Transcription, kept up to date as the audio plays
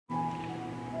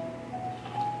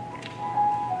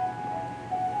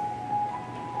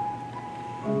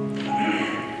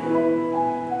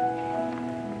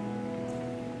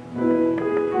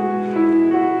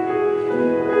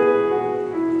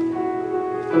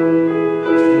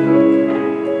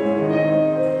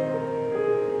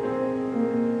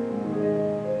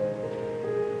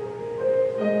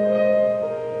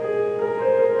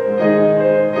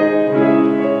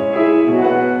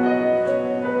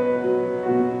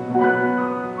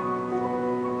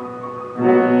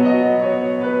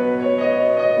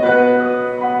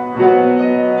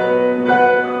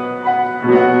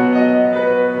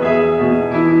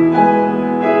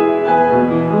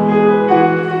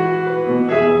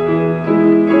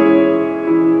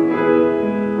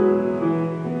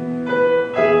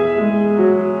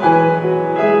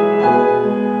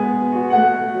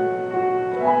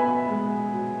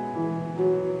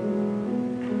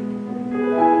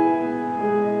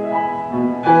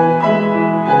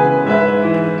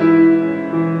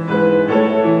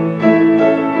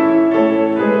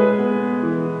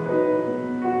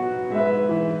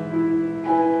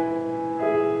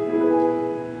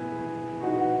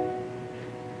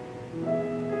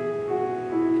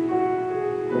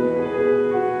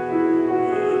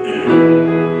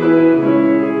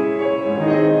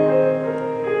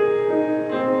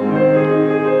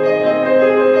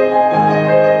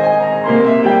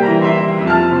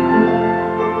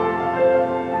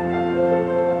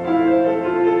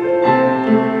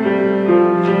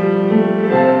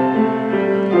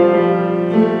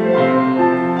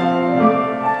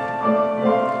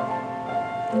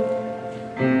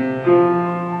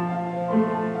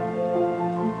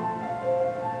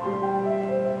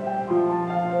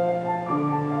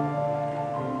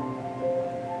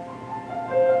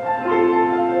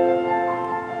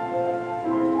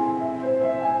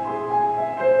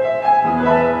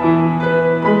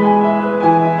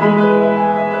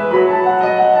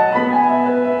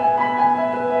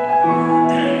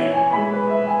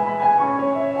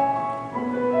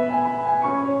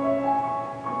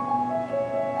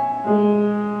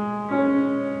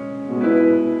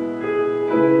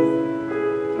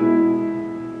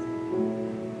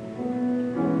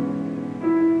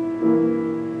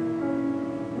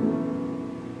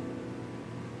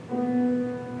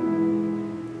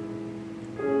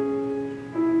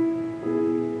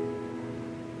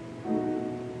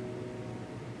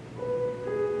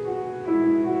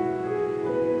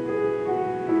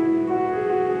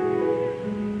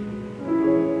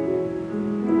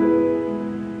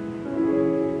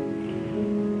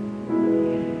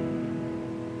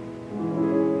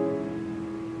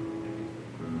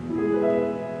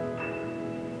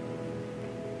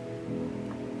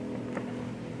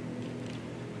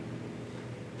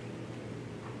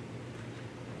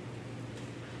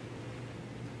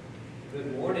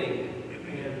Good morning,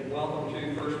 and welcome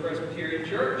to First Presbyterian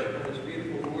Church on this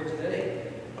beautiful Lord's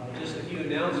Day. Just a few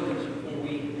announcements before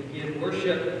we begin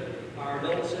worship. Our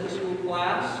adult Sunday school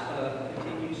class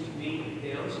continues to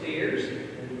meet downstairs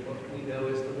in what we know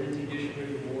as the Lindsay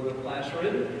Dishman Memorial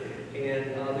Classroom.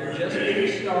 And they're just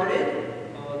getting started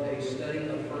on a study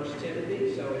of 1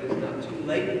 Timothy, so it is not too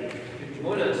late to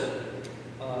join us.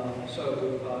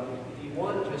 If you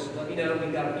want, just let me know.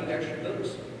 We've got a few extra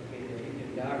books.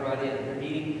 Dive right in. We're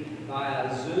meeting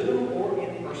via Zoom or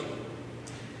in person.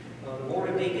 The Board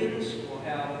of Deacons will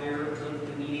have their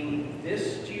monthly meeting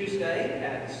this Tuesday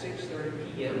at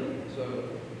 6:30 p.m. So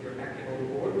if you're active on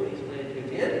the board, please plan to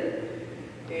attend.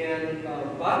 And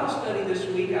Bible study this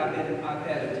week, I've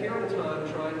had a terrible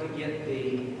time trying to get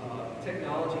the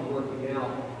technology working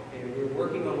out, and we're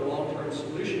working on a long-term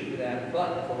solution for that.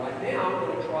 But for right now, I'm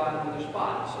going to try another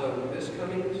spot. So this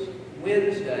coming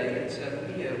Wednesday at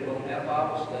 7 p.m. we'll have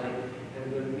Bible study,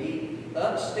 and we'll meet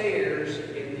upstairs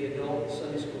in the adult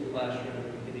Sunday school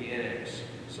classroom in the annex.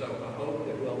 So I hope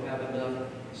that we'll have enough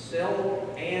cell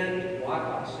and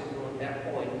Wi-Fi signal at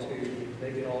that point to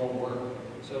make it all work.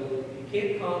 So if you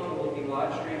can't come, we'll be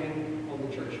live streaming on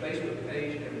the church Facebook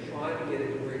page, and we're trying to get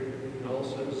it to where we can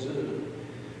also Zoom.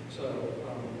 So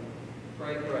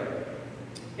pray.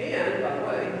 And by the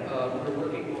way, we're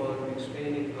working on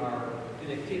expanding our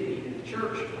connectivity in the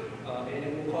church, and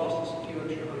it will cost us a few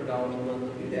extra $100 a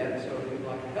month to do that. So if you'd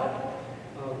like to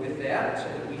help with that, so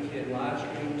that we can live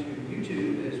stream to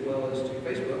YouTube as well as to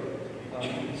Facebook, you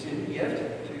can send a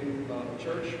gift to the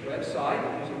church website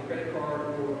using a credit card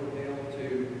or mail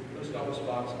to Post Office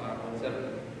Box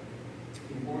 517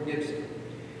 in Fort Gibson.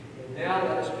 And now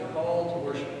let us be called to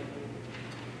worship.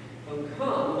 Oh,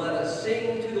 come, let us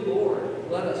sing to the Lord.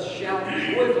 Let us shout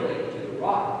joyfully to the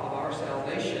rock of our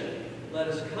salvation. Let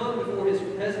us come before his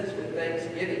presence with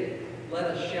thanksgiving. Let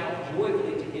us shout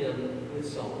joyfully to him with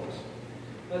songs.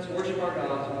 Let's worship our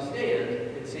God as we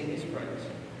stand and sing his praise.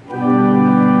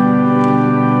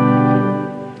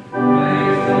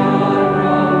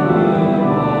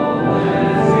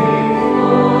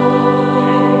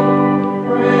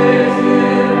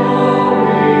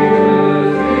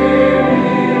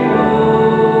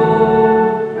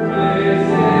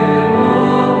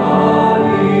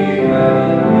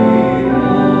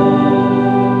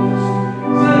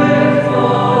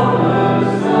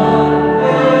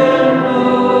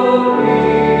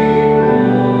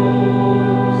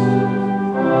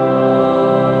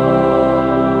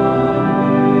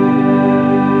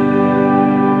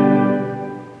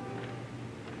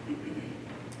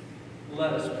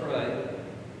 Let us pray.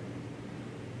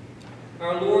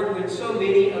 Our Lord, when so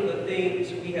many of the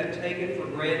things we have taken for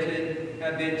granted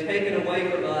have been taken away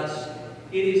from us,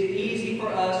 it is easy for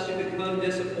us to become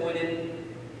disappointed.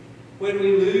 When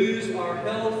we lose our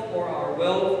health or our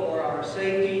wealth or our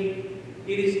safety,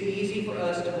 it is easy for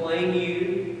us to blame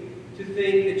you, to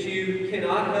think that you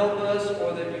cannot help us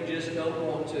or that you just don't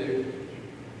want to.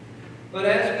 But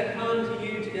as we come to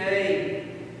you today,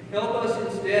 help us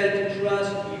instead to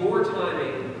trust your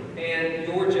timing and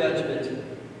your judgment.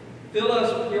 Fill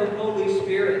us with your Holy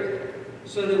Spirit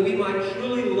so that we might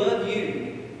truly love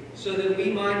you, so that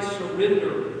we might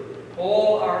surrender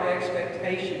all our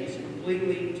expectations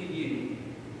completely to you.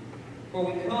 For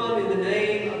we come in the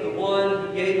name of the one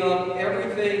who gave up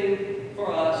everything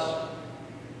for us,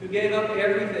 who gave up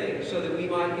everything so that we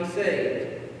might be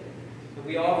saved. And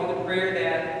we offer the prayer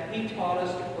that he taught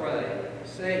us to pray,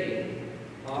 saying,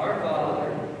 Our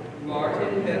Father, who art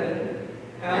in heaven,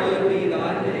 hallowed be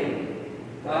thy name.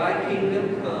 Thy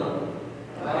kingdom come,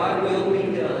 thy will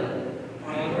be done,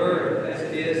 on earth as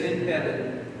it is in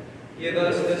heaven. Give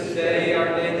us this day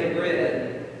our daily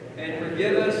bread, and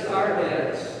forgive us our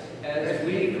debts, as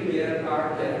we forgive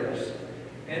our debtors.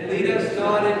 And lead us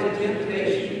not into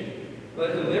temptation,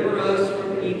 but deliver us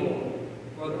from evil.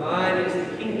 For thine is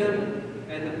the kingdom,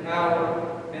 and the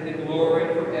power, and the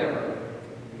glory forever.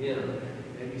 Amen.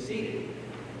 Be seated.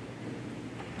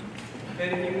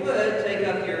 And if you would, take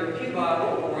up your Pew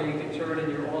Bible, or you can turn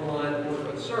in your online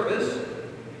work of service,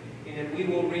 and we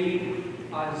will read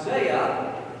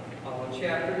Isaiah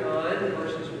chapter 9,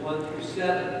 verses 1 through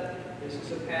 7. This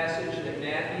is a passage that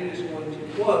Matthew is going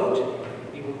to quote.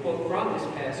 He will quote from this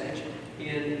passage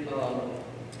in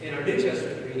our New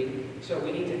Testament reading, so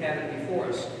we need to have it before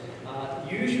us.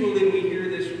 Usually we hear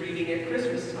this reading at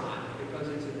Christmas time, because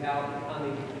it's about the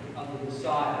coming of the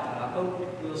Messiah. And I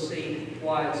hope we'll see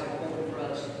why it's important for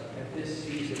us at this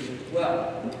season as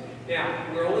well. Now,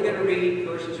 we're only going to read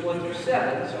verses 1 through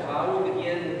 7, so I will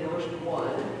begin with verse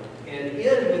 1 and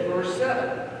end with verse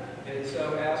 7. And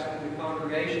so asking the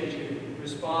congregation to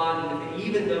respond with the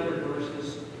even-numbered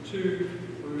verses 2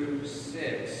 through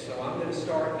 6. So I'm going to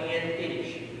start and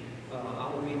finish. I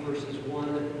will read verses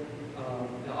 1,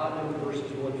 the odd-numbered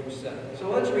verses 1 through 7. So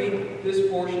let's read this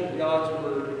portion of God's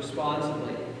Word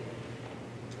responsibly.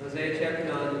 Isaiah chapter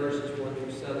 9, verses 1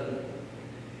 through 7.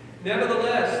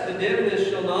 Nevertheless, the dimness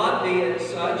shall not be as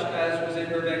such as was in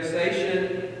her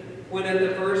vexation, when at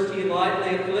the first he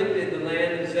lightly afflicted the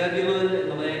land of Zebulun and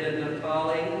the land of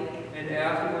Naphtali, and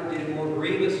afterward did more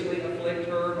grievously afflict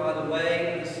her by the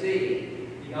way of the sea,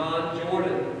 beyond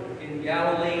Jordan, in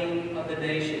Galilee of the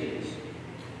nations.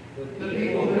 The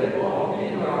people that walk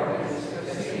in darkness have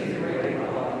seen a great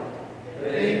light.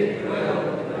 They that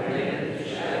dwell in the land of the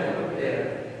shadow of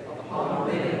death, upon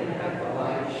them hath the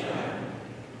light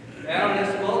shined. Thou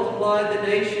hast multiplied the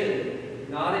nation,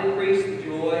 not increased the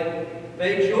joy.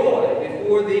 Make joy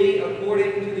before thee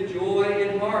according to the joy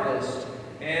in harvest,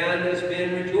 and as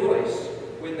men rejoice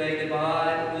when they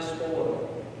divide the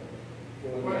spoil.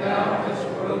 For thou hast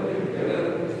broken the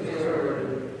yoke of his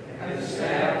burden, and the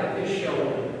staff of his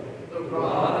shoulder, the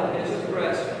rod of his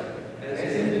oppressor, as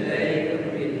in the day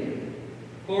of Midian.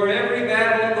 For every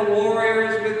battle the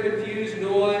warriors with confused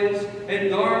noise,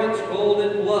 and garments rolled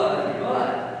in blood,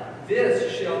 but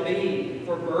this shall be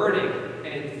for burning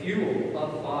and fuel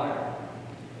of fire.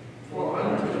 For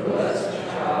unto us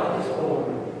a child is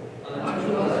born,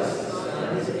 unto us a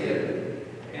son is given,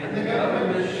 and the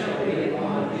government shall be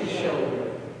upon his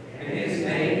shoulder, and his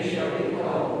name shall be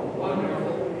called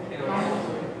Wonderful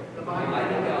Counselor, the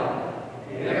Mighty God,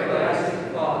 the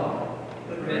Everlasting Father,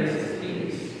 the Prince of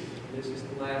Peace. This is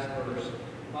the last verse.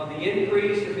 Of the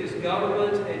increase of his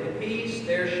government and the peace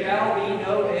there shall be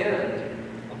no end,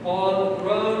 upon the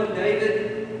throne of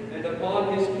David and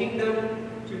upon his kingdom,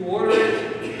 to order it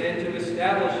and to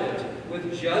establish it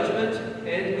with judgment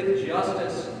and with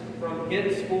justice from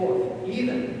henceforth,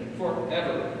 even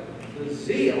forever. The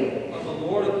zeal of the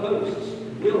Lord of hosts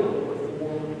will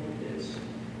perform this.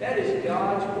 That is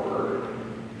God's word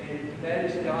That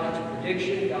is God's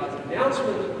prediction, God's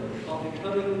announcement on the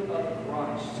coming of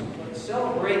Christ. Let's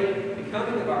celebrate the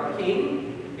coming of our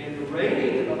King and the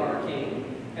reigning of our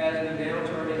King as we now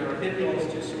turn in our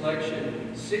hymnals to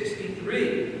selection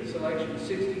 63. Selection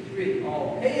 63.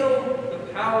 All hail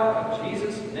the power of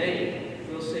Jesus' name.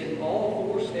 We'll sing all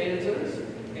 4 stanzas,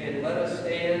 and let us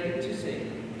stand to sing.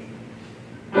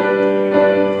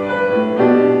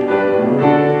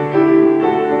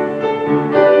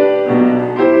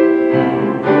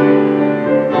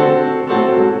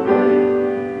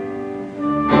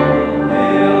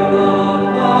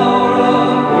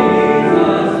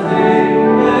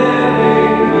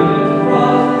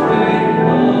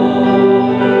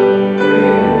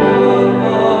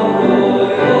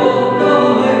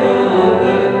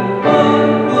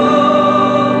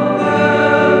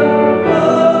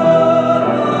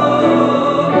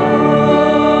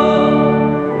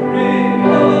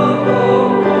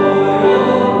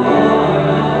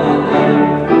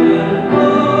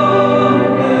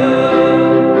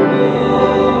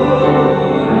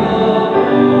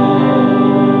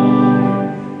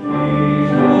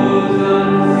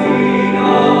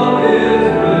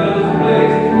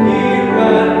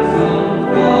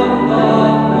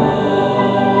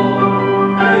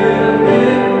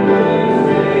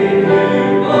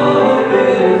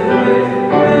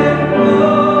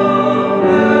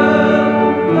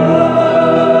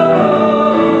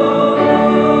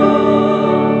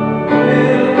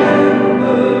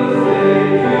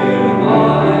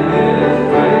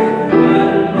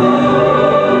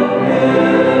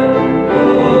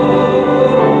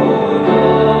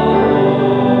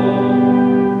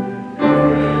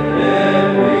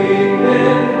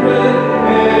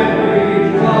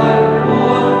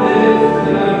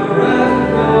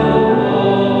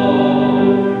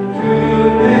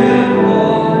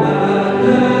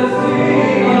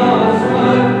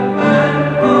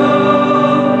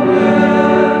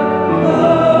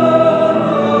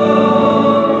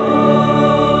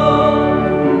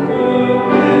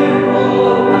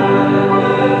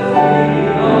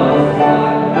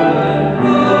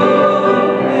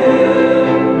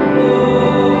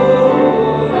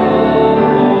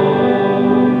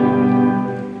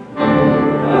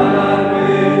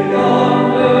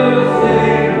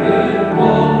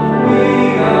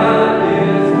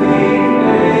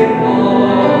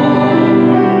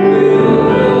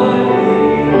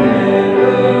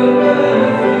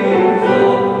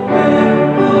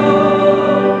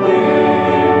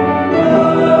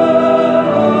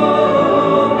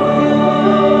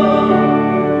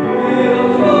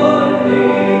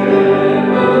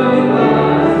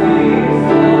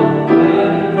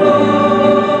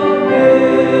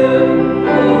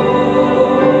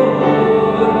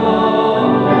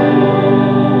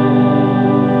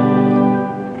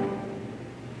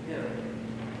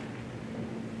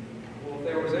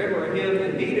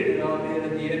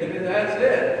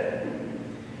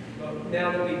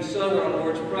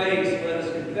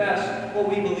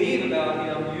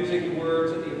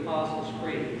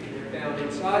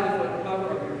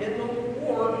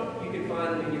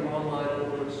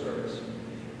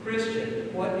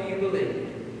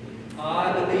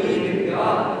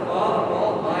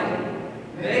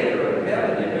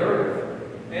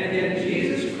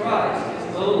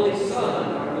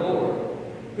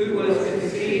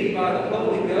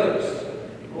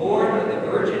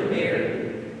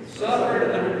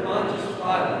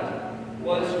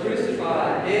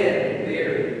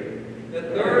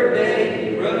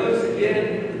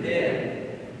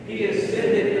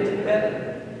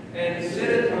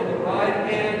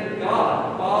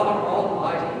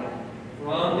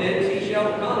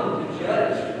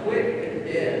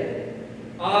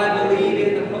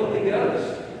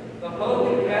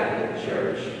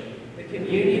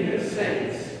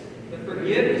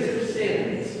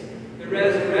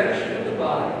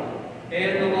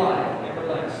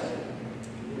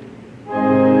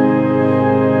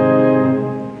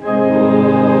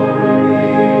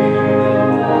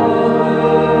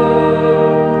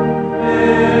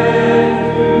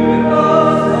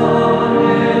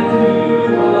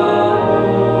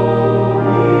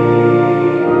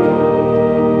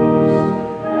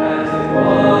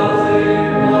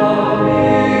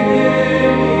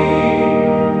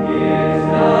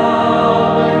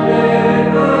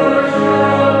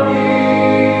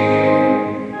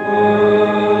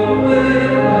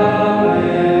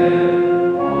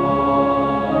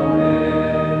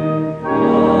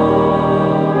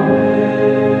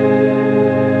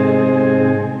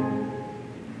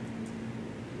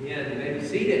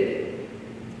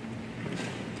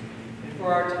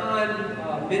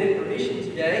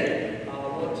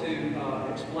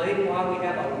 explain why we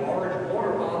have a large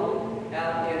water bottle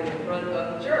out in the front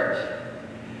of the church.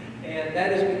 And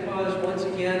that is because, once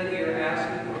again, we are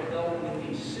asking for help with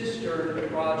the cistern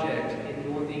project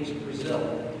in northeast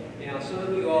Brazil. Now, some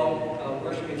of you all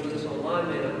worshiping with us online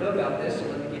may not know about this, so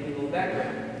let me give you a little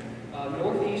background.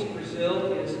 Northeast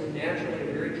Brazil is naturally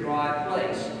a very dry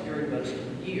place during most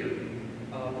of the year.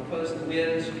 Because the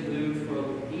winds move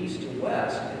from east to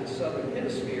west in the southern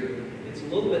hemisphere, it's a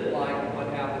little bit like what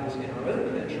happens in our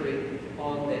own country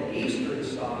on the eastern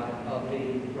side of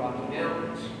the Rocky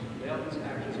Mountains. The mountains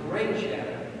act as a rain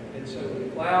shadow. And so when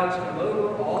the clouds come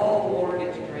over, all the water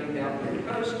gets drained out to the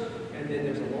coast, and then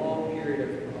there's a long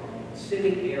period of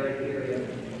semi-arid area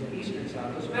on the eastern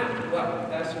side of those mountains. Well,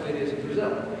 that's the way it is in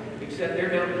Brazil, except their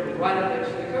mountains are right up next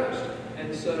to the coast.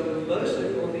 And so most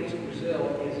of northeast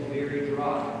Brazil is very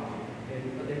dry.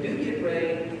 And they do get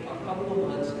rain a couple of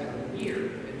months out of the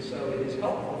year. And so it is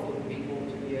helpful for the people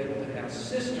to be able to have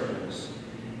cisterns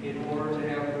in order to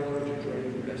have water to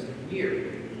drink the rest of the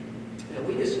year. Now,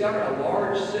 we discovered a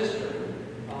large cistern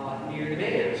near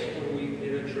Demands when we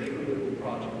did a tree removal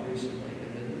project recently.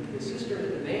 And the cistern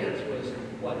at Demands was,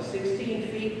 what, 16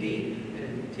 feet deep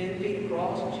and 10 feet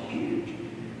across? It was huge.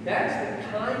 That's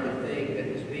the kind of thing that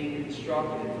is being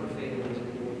constructed for families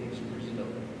in northeast Brazil.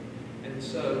 And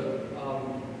so,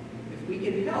 if we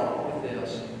can help with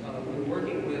this, we're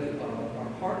working with our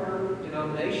partner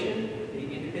denomination,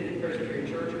 the Independent Presbyterian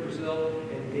Church of Brazil,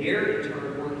 and they're in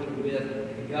turn working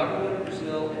with the government of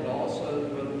Brazil and also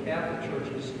the Roman Catholic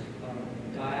Church's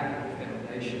Diaconal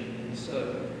Foundation. And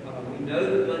so, we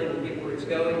know the money will get where it's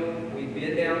going. We've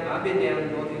been down, I've been down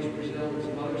in northeast Brazil, and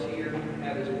some others here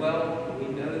have as well. We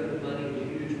know that the money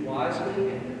is used wisely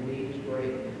and the need is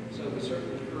great. So we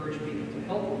certainly encourage people to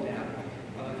help with that.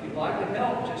 If you'd like to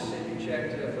help, just send your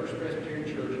check to First Presbyterian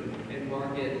Church and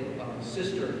mark it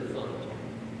Cistern Fund.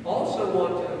 Also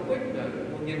want a quick note,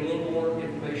 we'll give a little more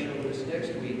information on this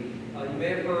next week. You may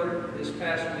have heard this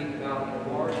past week about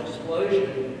a large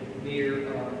explosion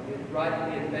near,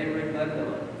 right in Beirut,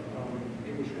 Lebanon.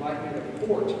 It was right near the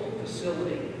port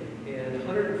facility, and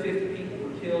 150 people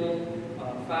were killed,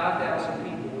 5,000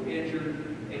 people were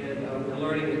injured, and we're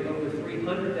learning that over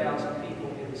 300,000 people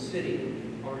in the city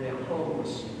are now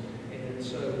homeless. And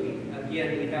so, we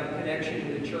have a connection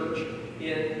with the church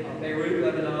in Beirut,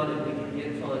 Lebanon, and we can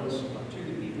get funds to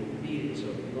the people who need it. So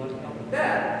if you'd like to help with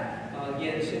that,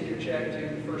 again, send your check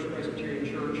to the First Presbyterian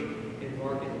Church and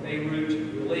mark it Beirut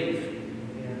Relief.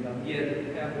 And again,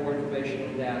 we'll have more information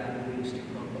on that in the weeks to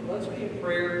come. But let's be in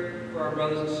prayer for our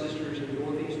brothers and sisters in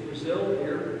northeast Brazil.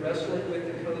 They're wrestling with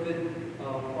the COVID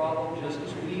problem just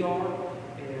as we are.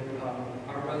 And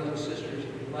our brothers and sisters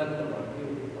in Lebanon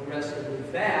who are wrestling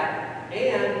with that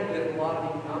and with a lot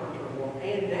of economic turmoil,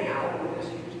 and now with this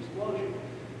huge explosion.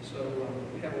 So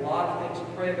we have a lot of things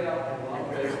to pray about and a lot of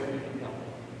ways that we can help.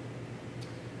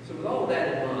 So with all of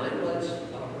that in mind, let's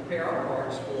prepare our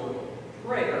hearts for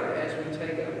prayer as we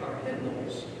take up our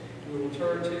hymnals. We will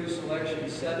turn to selection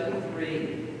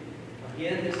 73.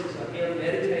 Again, this is a hymn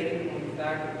meditating on the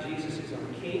fact that Jesus is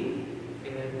our King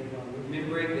and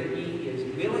remembering that He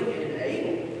is willing and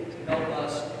able to help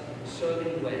us in so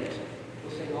many ways.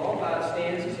 We'll sing all 5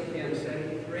 stanzas of hymn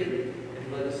 73,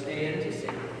 and let us stand to sing.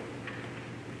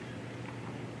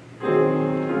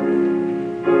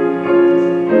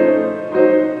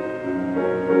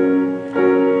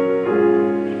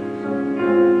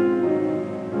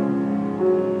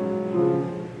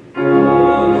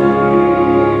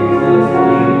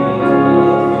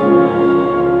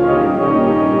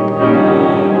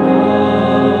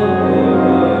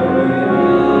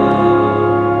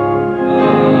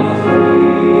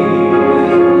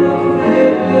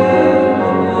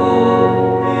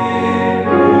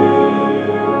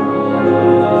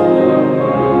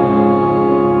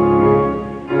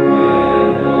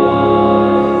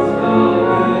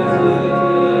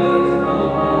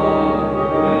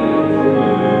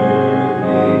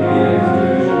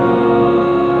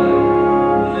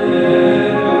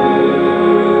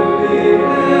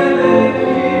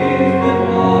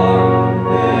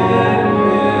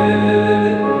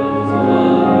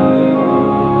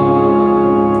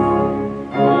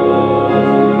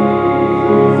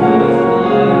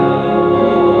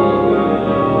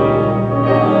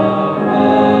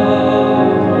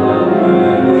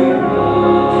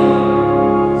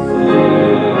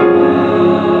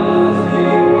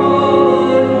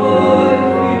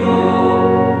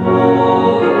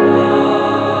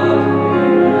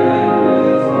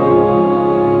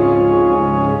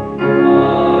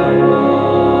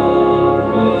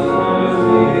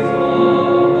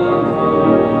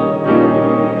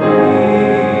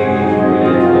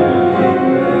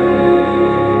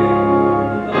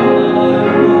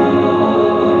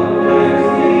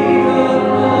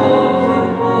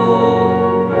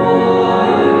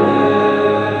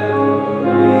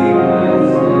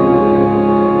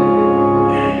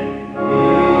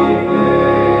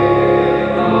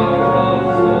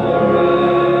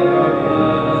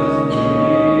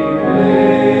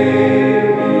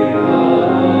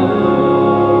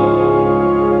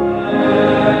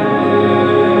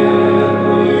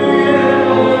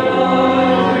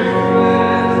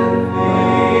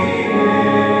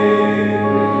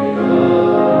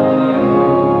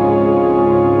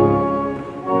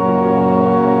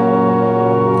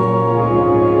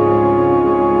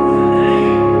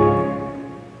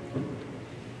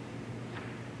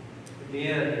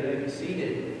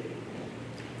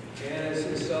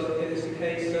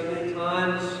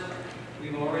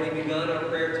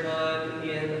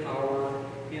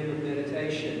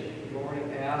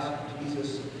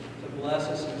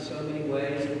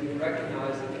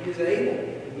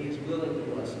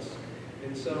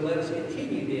 And so let us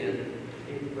continue then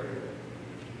in prayer.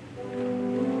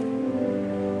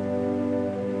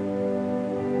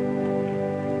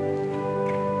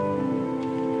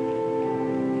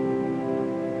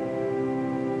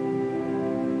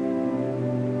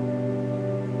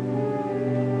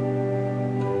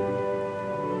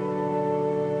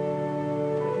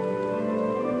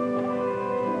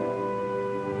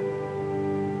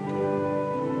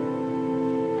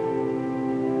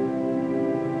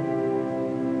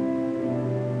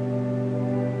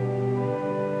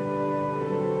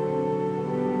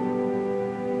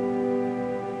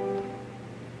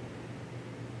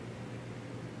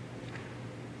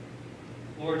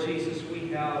 Lord Jesus, we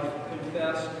have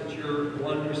confessed that your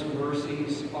wondrous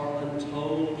mercies are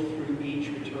untold through each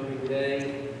returning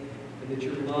day, and that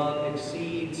your love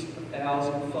exceeds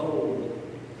 1,000-fold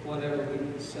whatever we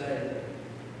can say.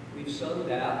 We've sung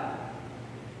that,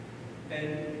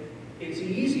 and it's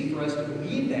easy for us to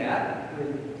believe that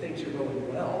when things are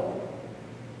going well.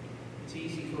 It's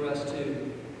easy for us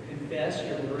to confess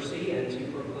your mercy and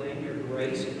to proclaim your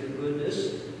grace and your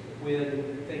goodness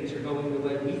when things are going the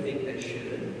way we think they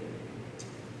should.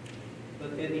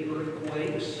 But then the earth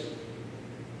quakes,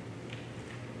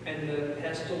 and the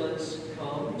pestilence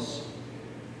comes,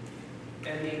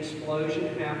 and the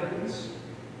explosion happens.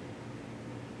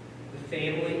 The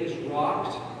family is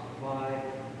rocked by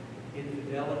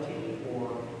infidelity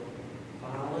or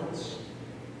violence,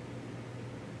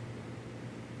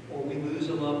 or we lose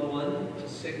a loved one to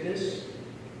sickness.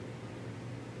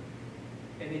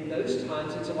 And in those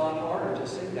times, it's a lot harder to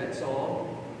sing that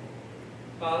song.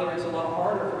 Father, it's a lot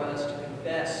harder for us to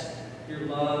confess your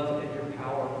love and your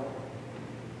power.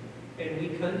 And we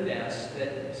confess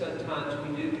that sometimes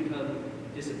we do become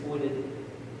disappointed,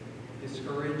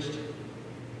 discouraged.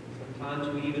 Sometimes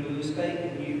we even lose faith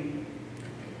in you.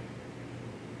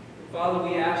 Father,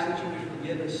 we ask that you would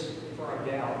forgive us for our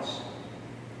doubts.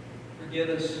 Forgive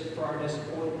us for our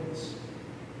disappointments.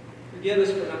 Forgive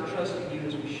us for not trusting you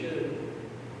as we should.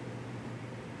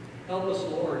 Help us,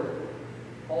 Lord,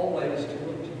 always to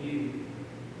look to you,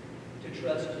 to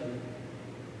trust you.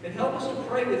 And help us to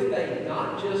pray with faith,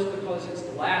 not just because it's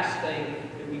the last thing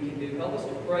that we can do. Help us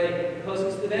to pray because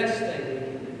it's the best thing we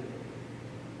can do.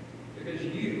 Because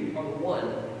you are the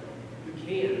one who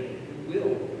can, who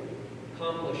will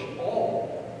accomplish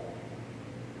all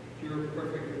your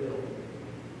perfect will.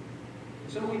 And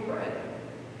so we pray.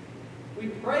 We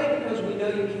pray because we know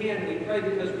you can. We pray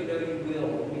because we know you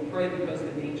will. We pray because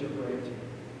the needs are great.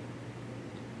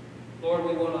 Lord,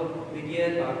 we want to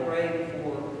begin by praying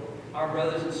for our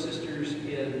brothers and sisters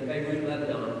in Beirut,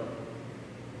 Lebanon.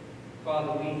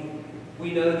 Father,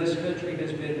 we know this country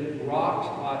has been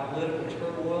rocked by political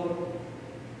turmoil,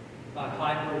 by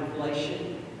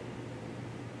hyperinflation.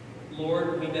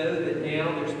 Lord, we know that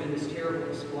now there's been this terrible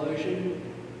explosion.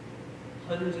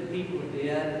 Hundreds of people are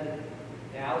dead.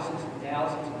 Thousands and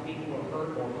thousands of people are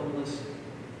hurt or homeless.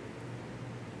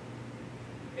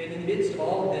 And in the midst of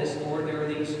all of this, Lord, there are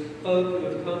these folk who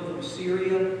have come from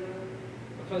Syria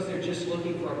because they're just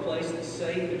looking for a place that's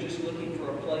safe. They're just looking for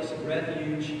a place of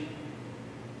refuge.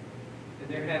 And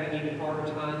they're having even harder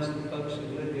times than the folks who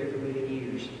lived there for many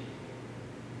years.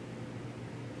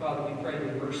 Father, we pray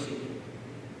for mercy.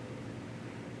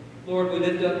 Lord, we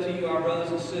lift up to you our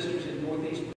brothers and sisters in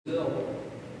northeast Brazil.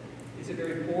 It's a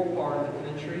very poor part of the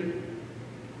country.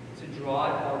 It's a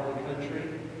dry part of the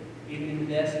country. Even in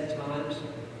the best of times,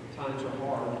 times are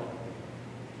hard.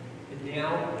 And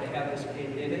now they have this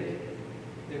pandemic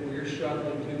that we're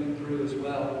struggling to and through as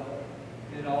well.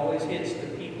 And it always hits the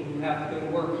people who have to go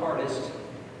to work hardest.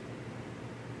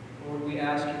 Lord, we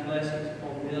ask your blessings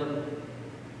upon them.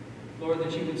 Lord,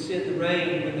 that you would send the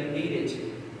rain when they need it.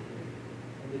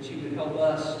 And that you would help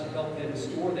us to help them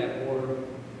store that water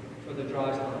for the dry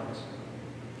times.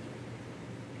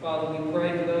 Father, we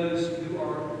pray for those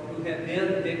who have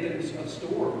been victims of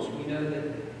storms. We know that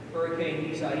Hurricane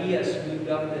Isaias moved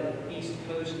up the east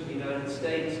coast of the United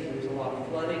States, and there was a lot of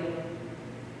flooding,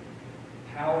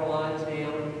 power lines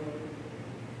down.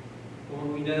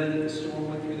 Lord, we know that the storm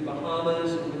went through the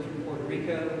Bahamas and went through Puerto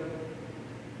Rico.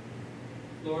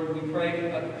 Lord, we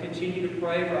continue to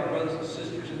pray for our brothers and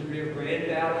sisters in the Rio Grande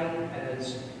Valley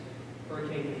as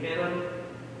Hurricane Hannah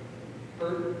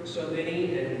hurt so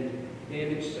many and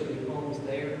damaged so many homes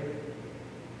there.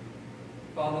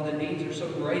 Father, the needs are so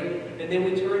great. And then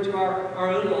we turn to our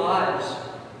own lives,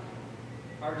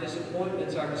 our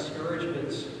disappointments, our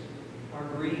discouragements, our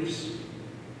griefs.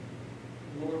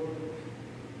 Lord,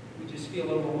 we just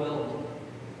feel overwhelmed.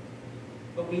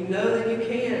 But we know that you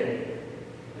can,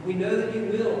 and we know that you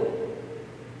will.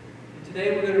 And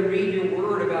today we're going to read your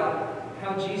word about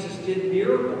how Jesus did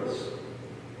miracles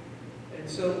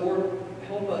so, Lord,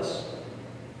 help us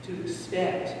to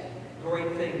expect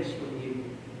great things from you.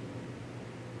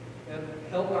 And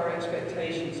help our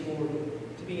expectations,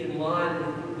 Lord, to be in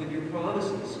line with your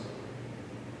promises.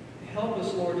 Help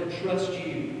us, Lord, to trust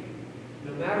you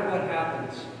no matter what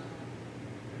happens,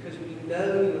 because we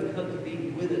know you have come to be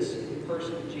with us in the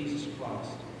person of Jesus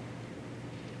Christ.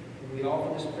 And we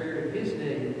offer this prayer in his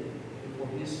name and for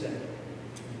his sake.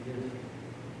 Amen.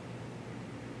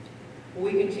 Well,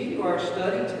 we continue our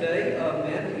study today of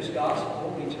Matthew's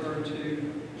Gospel. We turn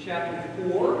to chapter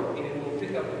 4, and we'll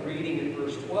pick up the reading in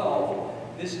verse 12.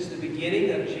 This is the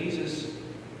beginning of Jesus'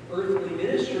 earthly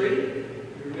ministry.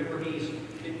 Remember, he's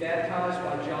been baptized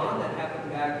by John. That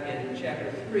happened back in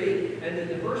chapter 3. And then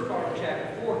the first part of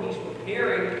chapter 4, he's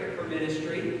preparing for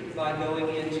ministry by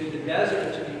going into the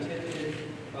desert to be tempted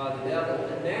by the devil.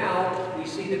 And now we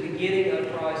see the beginning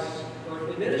of Christ's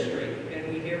earthly ministry.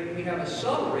 And we have a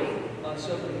summary of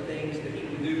some of the things that he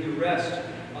would do the rest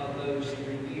of those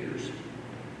 3 years.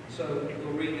 So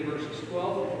we'll read the verses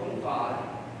 12 and 25.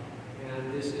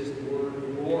 And this is the word of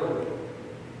the Lord.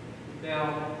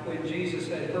 Now, when Jesus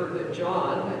had heard that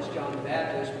John, that's John the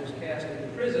Baptist, was cast into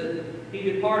prison, he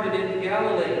departed into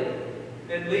Galilee.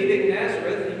 And leaving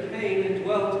Nazareth, he came and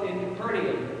dwelt in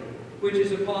Capernaum, which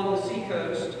is upon the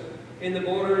seacoast, in the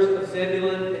borders of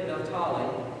Zebulun and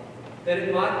Naphtali, that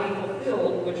it might be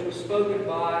fulfilled which was spoken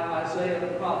by Isaiah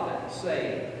the prophet,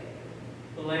 saying,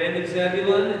 the land of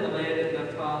Zebulun and the land of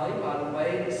Naphtali, by the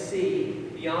way of the sea,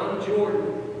 beyond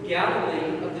Jordan,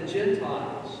 Galilee of the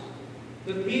Gentiles.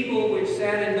 The people which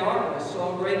sat in darkness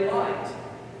saw great light,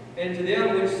 and to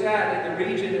them which sat in the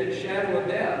region and shadow of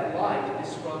death, light is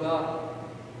sprung up.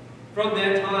 From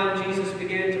that time Jesus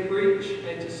began to preach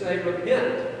and to say,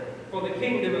 repent, for the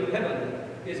kingdom of heaven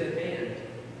is at hand.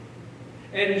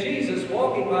 And Jesus,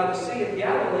 walking by the Sea of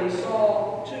Galilee,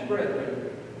 saw 2 brethren,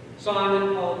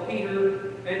 Simon called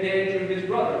Peter, and Andrew his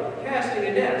brother, casting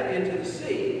a net into the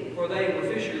sea, for they were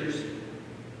fishers.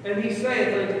 And he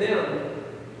saith unto them,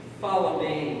 follow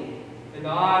me, and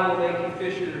I will make you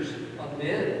fishers of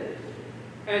men.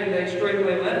 And they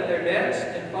straightway left their nets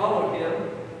and followed him.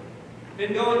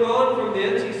 And going on from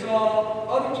thence he saw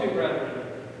other 2 brethren,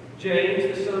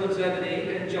 James the son of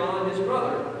Zebedee, and John his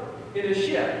brother, in a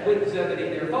ship with Zebedee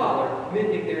their father,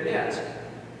 mending their nets.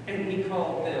 And he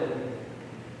called them.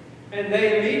 And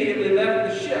they immediately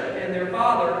left the ship and their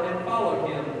father and followed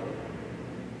him.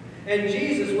 And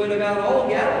Jesus went about all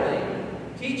Galilee,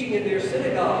 teaching in their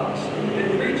synagogues,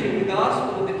 and preaching the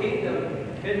gospel of the kingdom,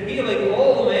 and healing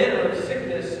all manner of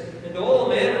sickness and all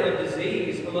manner of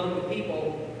disease among the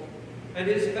people. And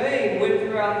his fame went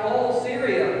throughout all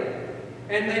Syria,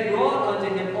 and they brought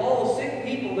unto him all sick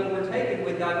people that were taken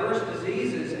with diverse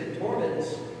diseases and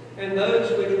torments, and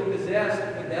those which were possessed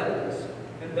with devils,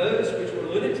 and those which were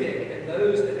lunatic, and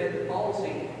those that had the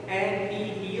palsy, and he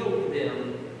healed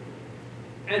them.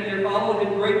 And there followed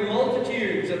him great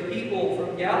multitudes of people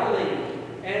from Galilee,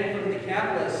 and from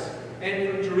Decapolis, and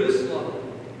from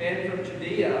Jerusalem, and from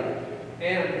Judea,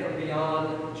 and from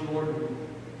beyond Jordan.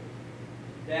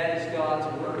 That is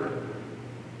God's word.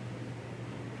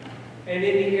 And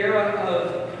in the era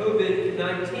of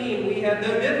COVID-19, we have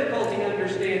no difficulty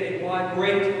understanding why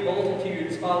great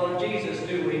multitudes follow Jesus,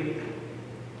 do we?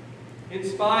 In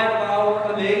spite of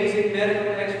our amazing medical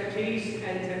expertise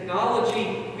and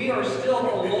technology, we are still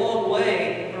a long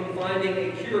way from finding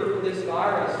a cure for this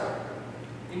virus.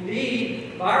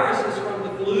 Indeed, viruses from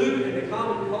the flu and the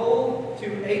common cold to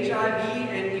HIV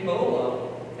and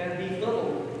Ebola have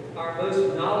befuddled our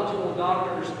most knowledgeable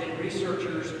doctors and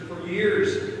researchers for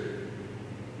years.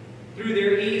 Through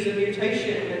their ease of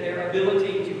mutation and their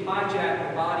ability to hijack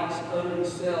the body's own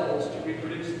cells to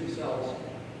reproduce themselves.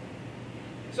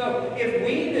 So, if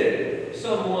we knew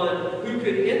someone who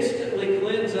could instantly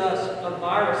cleanse us of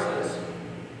viruses,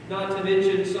 not to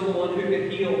mention someone who could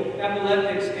heal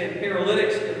epileptics and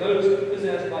paralytics and those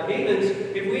possessed by demons,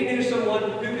 if we knew someone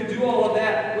who could do all of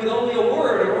that with only a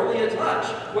word or only a touch,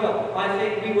 well, I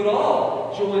think we would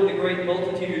all join the great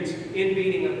multitudes in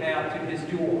beating a path to his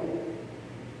door.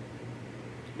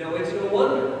 No, it's no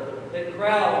wonder that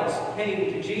crowds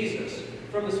came to Jesus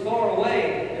from as far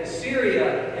away as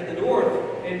Syria in the north,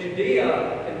 and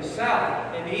Judea in the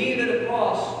south, and even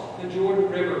across the Jordan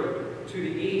River to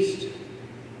the east.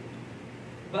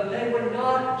 But they were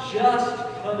not just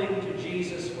coming to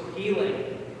Jesus for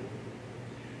healing.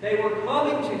 They were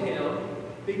coming to him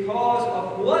because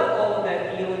of what all of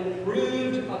that healing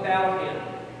proved about him.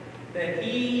 That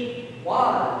he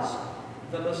was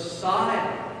the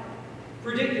Messiah,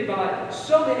 predicted by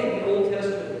so many of the Old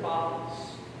Testament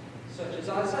prophets, such as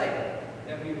Isaiah,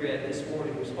 that we read this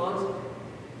morning responsibly.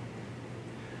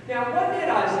 Now, what did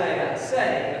Isaiah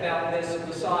say about this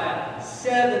Messiah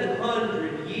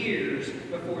 700 years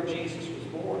before Jesus was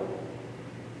born?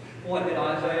 What did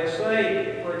Isaiah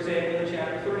say, for example, in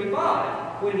chapter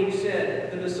 35, when he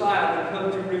said the Messiah would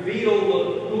come to reveal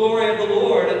the glory of the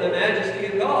Lord and the majesty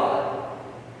of God?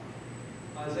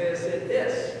 Isaiah said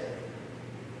this,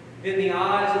 "Then the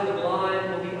eyes of the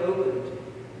blind will be opened,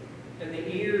 and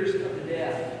the ears of the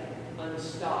deaf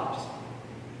unstopped.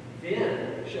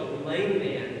 Then shall the lame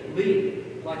man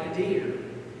leap like a deer,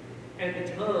 and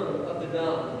the tongue of the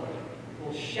dumb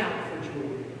will shout for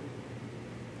joy."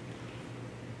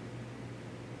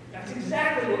 That's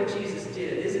exactly what Jesus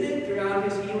did, isn't it, throughout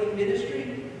his healing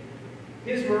ministry?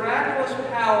 His miraculous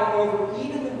power over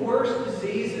even the worst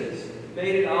diseases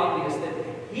made it obvious that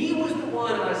he was the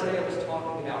one Isaiah was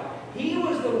talking about. He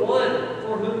was the one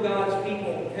for whom God's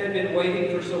people had been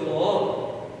waiting for so long.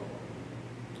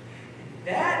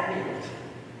 That meant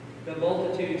the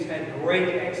multitudes had great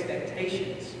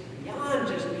expectations beyond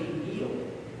just being healed.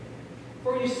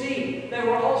 For you see, they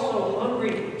were also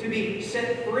hungry to be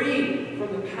set free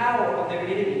from the power of their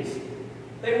enemies.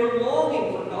 They were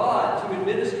longing for God to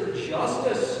administer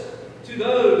justice to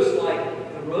those like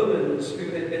the Romans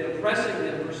who had been oppressing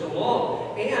them for so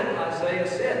long. And Isaiah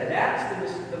said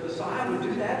the Messiah would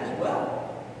do that as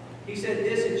well. He said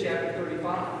this in chapter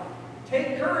 35,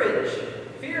 "Take courage,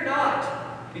 fear not.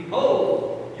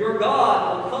 Behold, your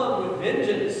God will come with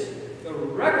vengeance. The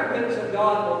recompense of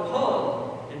God will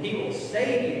come, and he will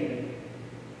save you."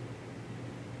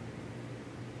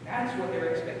 That's what their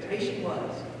expectation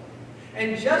was.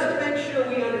 And just to make sure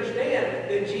we understand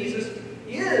that Jesus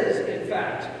is, in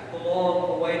fact, the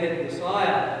long-awaited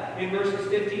Messiah, in verses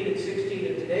 15 and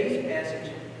 16 of today's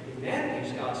passage in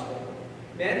Matthew's Gospel,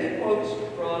 Matthew quotes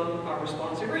from our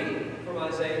responsive reading from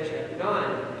Isaiah chapter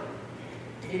 9.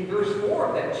 In verse 4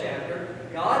 of that chapter,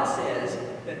 God says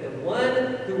that the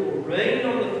one who will reign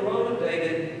on the throne of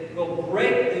David will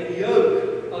break the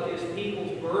yoke of his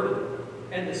people's burden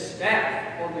and the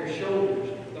staff on their shoulders,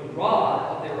 the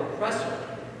rod of their oppressor,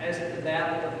 as at the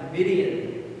battle of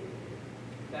Midian.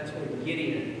 That's when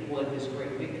Gideon won his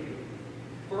great victory.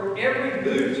 For every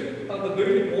boot of the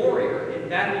booted warrior in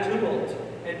battle tumult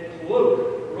and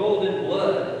cloak rolled in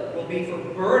blood will be for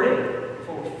burning,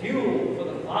 for fuel for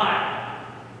the fire.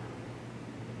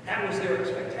 That was their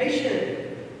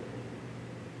expectation.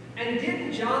 And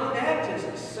didn't John the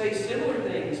Baptist say similar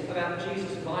things about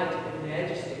Jesus' might and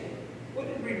majesty? What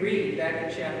did we read back in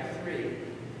chapter 3?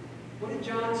 What did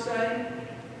John say?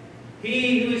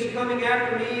 "He who is coming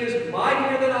after me is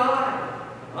mightier than I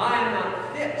am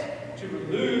not fit to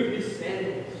remove his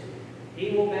sandals.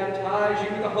 He will baptize you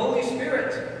with the Holy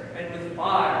Spirit and with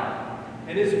fire,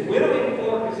 and his winnowing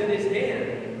fork is in his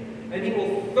hand, and he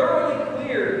will thoroughly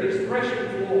clear his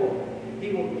threshing floor.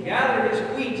 He will gather his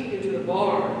wheat into the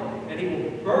barn, and he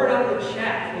will burn up the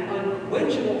chaff with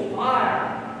unquenchable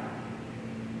fire."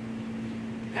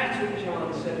 That's what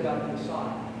John said about the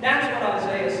Messiah. That's what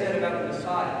Isaiah said about the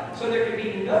Messiah. So there can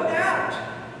be no doubt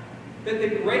that the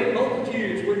great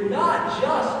multitudes were not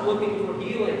just looking for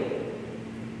healing.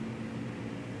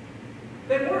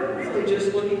 They weren't really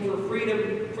just looking for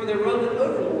freedom for their Roman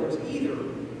overlords either.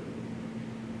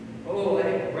 Oh,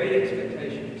 they had great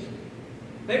expectations.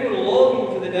 They were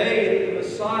longing for the day that the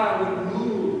Messiah would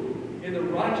rule in the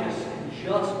righteous and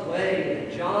just way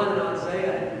that John and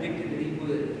Isaiah had predicted that he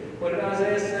would. What did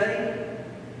Isaiah say?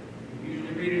 We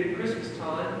usually read it at Christmas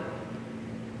time.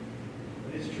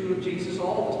 But it's true of Jesus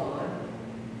all the time.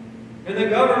 "And the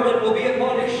government will be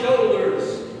upon his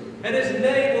shoulders, and his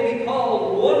name will be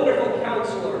called Wonderful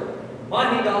Counselor,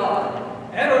 Mighty God,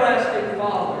 Everlasting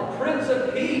Father, Prince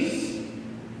of Peace.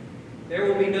 There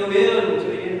will be no end to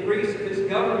the increase of his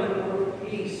government or of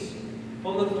peace.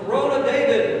 On the throne of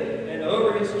David and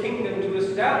over his kingdom to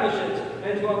establish it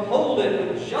and to uphold it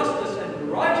with justice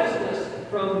and righteousness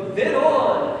from then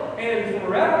on and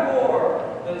forevermore.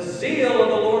 The zeal of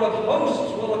the Lord of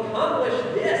hosts will accomplish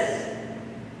this."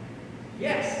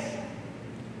 Yes,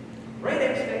 great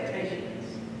expectations.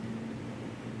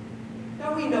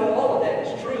 Now we know all of that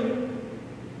is true.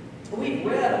 We've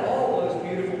read all those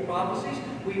beautiful prophecies.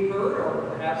 We've heard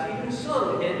or perhaps even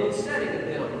sung a hymnal setting of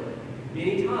them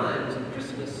many times at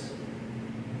Christmas.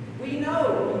 We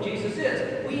know who Jesus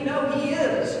is. We know he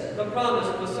is the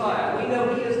promised Messiah. We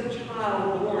know he is the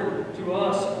child born to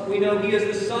us. We know he is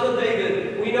the Son of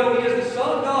David. We know he is the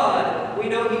Son of God. We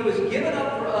know he was given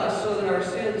up for us so that our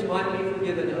sins might be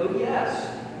forgiven. Oh yes,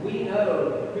 we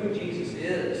know who Jesus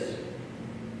is.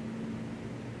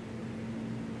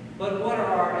 But what are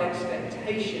our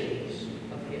expectations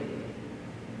of him?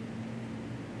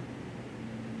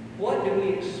 What do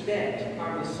we expect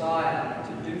our Messiah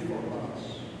to do for us?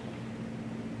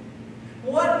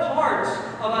 What parts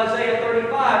of Isaiah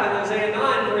 35 and Isaiah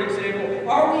 9, for example,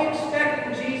 are we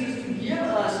expecting Jesus to give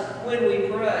us when we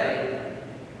pray?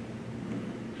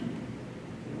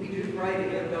 We do pray to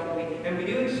Him, don't we? And we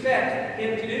do expect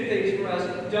Him to do things for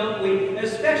us, don't we?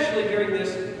 Especially during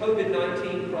this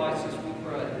COVID-19 crisis, we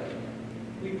pray.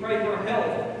 We pray for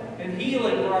health and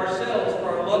healing for ourselves,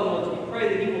 for our loved ones. We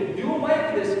pray that He will do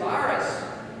away with this virus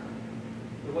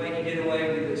the way He did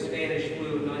away with the Spanish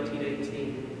flu of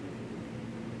 1918.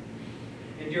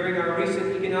 And during our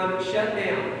recent economic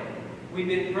shutdown, we've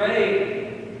been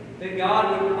praying that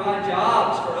God would provide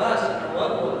jobs for us and our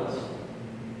loved ones.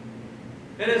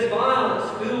 And as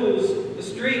violence fills the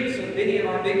streets of many of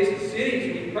our biggest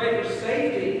cities, we pray for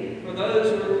safety for those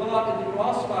who are caught in the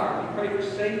crossfire. We pray for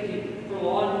safety for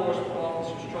law enforcement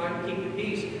officers trying to keep the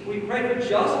peace. We pray for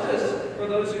justice for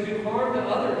those who do harm to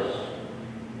others.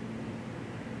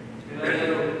 And I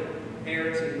know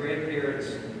parents and grandparents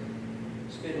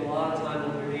spend a lot of time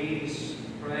on their knees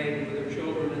praying for their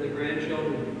children and their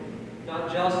grandchildren.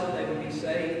 Not just that they would be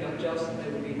safe, not just that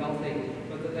they would be healthy,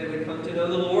 but that they would come to know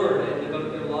the Lord and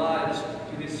devote their lives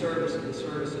to His service and the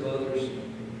service of others.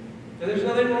 And there's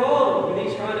nothing wrong with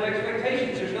these kind of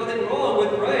expectations. There's nothing wrong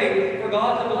with praying for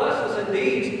God to bless us in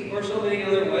these or so many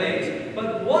other ways.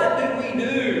 But what do we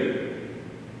do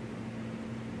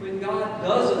when God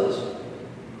doesn't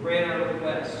grant our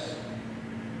requests?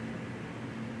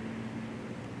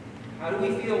 How do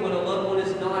we feel when a loved one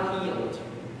is not healed?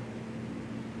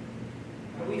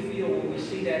 How do we feel when we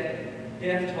see that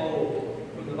death toll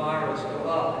from the virus go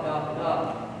up and up and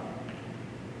up?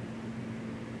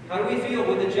 How do we feel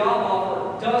when the job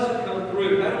offer doesn't come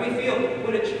through? How do we feel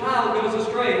when a child goes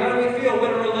astray? How do we feel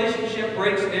when a relationship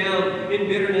breaks down in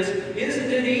bitterness?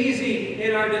 Isn't it easy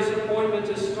in our disappointment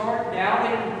to start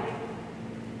doubting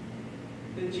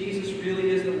that Jesus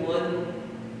really is the one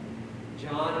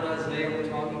John and Isaiah were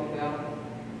talking about?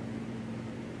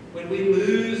 When we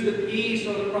lose the peace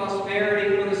or the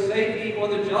prosperity or the safety or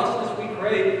the justice we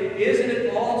crave, isn't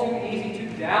it all too easy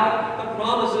to doubt the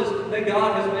promises that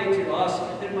God has made to us?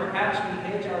 And perhaps we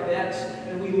hedge our bets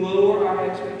and we lower our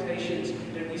expectations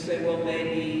and we say, well,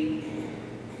 maybe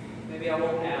I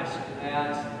won't ask for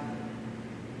that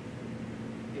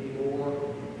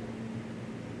anymore.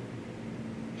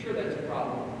 Sure, that's a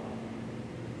problem.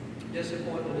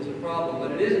 Disappointment is a problem,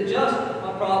 but it isn't just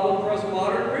a problem for us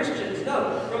modern Christians.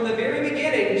 No, from the very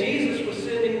beginning, Jesus was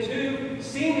sending two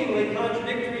seemingly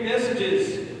contradictory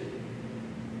messages.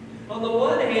 On the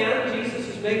one hand, Jesus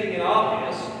is making it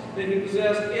obvious that He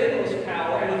possessed endless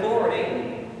power and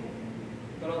authority,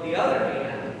 but on the other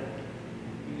hand,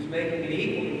 He was making it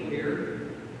equally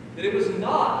clear that it was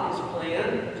not His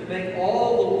plan to make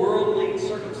all the worldly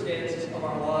circumstances of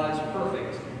our lives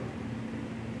perfect.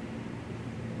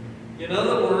 In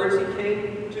other words, He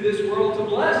came to this world to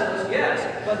bless us,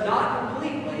 yes, but not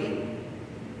completely,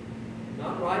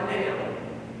 not right now.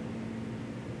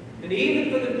 And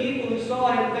even for the people who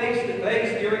saw Him face to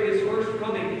face during His first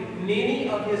coming, many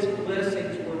of His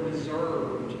blessings were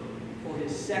reserved for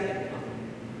His second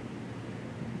coming.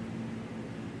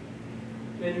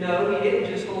 And no, He didn't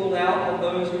just hold out on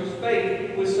those whose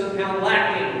faith was somehow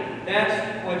lacking.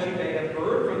 That's what you may have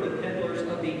heard from the peddlers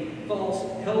of the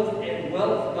false health and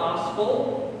wealth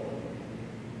gospel.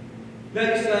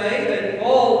 They say that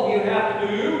all you have to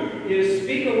do is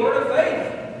speak a word of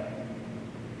faith.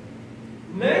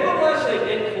 Name a blessing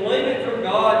and claim it from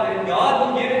God, and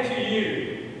God will give it to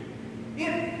you,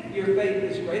 if your faith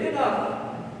is great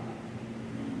enough.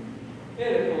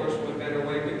 And of course, what better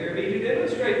way could there be to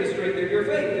demonstrate the strength of your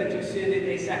faith than to send in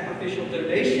a sacrificial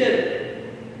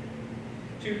donation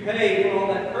to pay for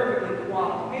all that perfectly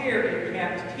coiffed hair and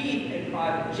capped teeth and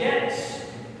private jets?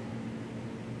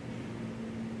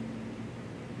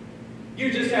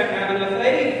 You just have to have enough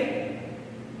faith.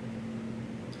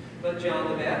 But John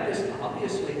the Baptist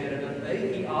obviously had enough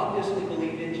faith. He obviously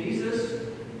believed in Jesus.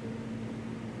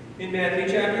 In Matthew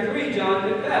chapter 3, John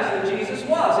confessed that Jesus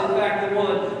was, in fact, the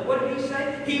one. What did he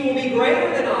say? He will be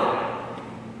greater than I.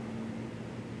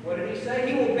 What did he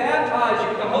say? He will baptize you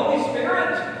with the Holy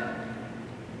Spirit.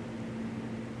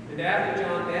 And after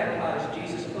John baptized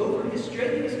Jesus, over his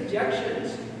strenuous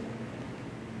objections,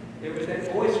 there was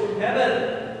that voice from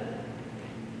heaven.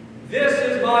 This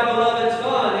is my beloved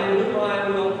Son, in whom I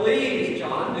am well pleased.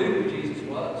 John knew who Jesus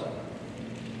was.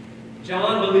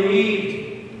 John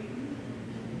believed.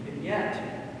 And yet,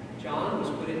 John was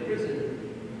put in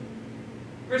prison.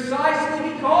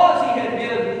 Precisely because he had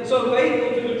been so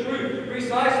faithful to the truth.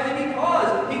 Precisely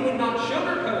because he would not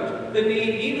sugarcoat the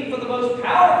need, even for the most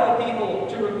powerful people,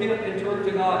 to repent and turn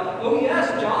to God. Oh yes,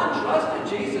 John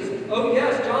trusted Jesus. Oh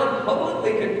yes,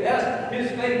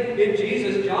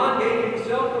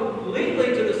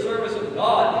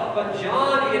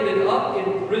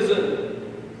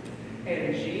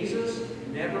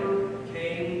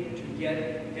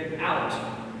 out.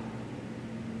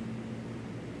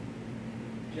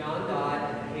 John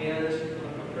died at the hands of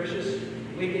a capricious,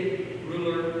 wicked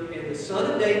ruler, and the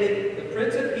Son of David, the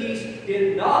Prince of Peace,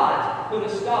 did not put a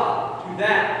stop to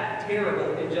that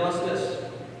terrible injustice.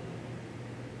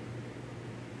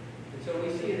 And so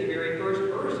we see in the very first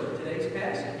verse of today's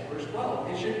passage, verse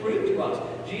 12, it should prove to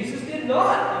us Jesus did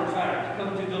not, in fact,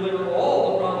 come to deliver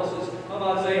all the promises of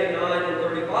Isaiah 9 and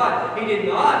 35. He did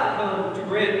not come to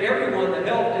grant everyone the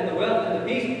health and the wealth and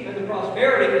the peace and the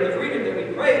prosperity and the freedom that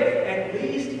we crave, at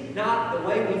least not the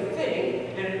way we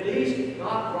think, and at least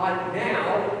not right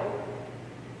now.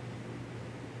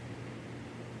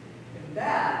 And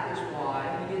that is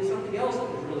why he did something else that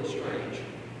was really strange.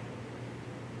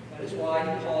 That is why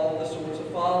he called the sorts of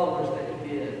followers that he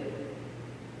did.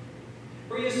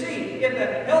 For you see, if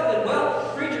the health and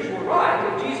wealth preachers were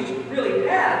right, if Jesus really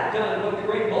had done what the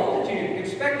great multitude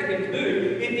expected him to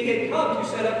do, if he had come to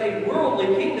set up a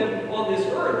worldly kingdom on this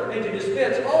earth and to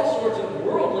dispense all sorts of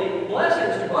worldly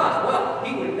blessings to us, well,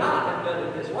 he would not have done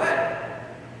it this way.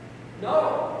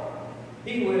 No.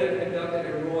 He would have conducted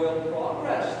a royal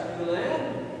progress through the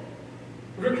land,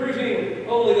 recruiting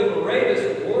only the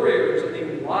bravest warriors and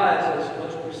the wisest,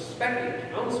 most respected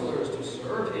counselors to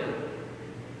serve him.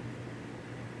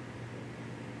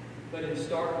 But in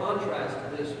stark contrast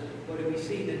to this, what do we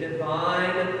see? The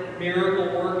divine,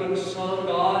 miracle-working Son of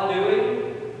God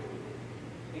doing?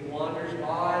 He wanders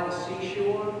by the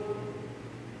seashore,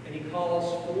 and he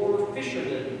calls 4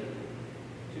 fishermen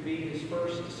to be his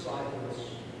first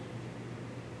disciples.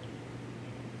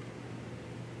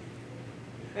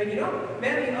 And you know,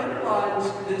 Matthew underlines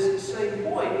this same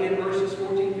point in verses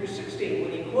 14 through 16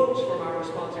 when he quotes from our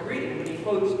responsive reading, when he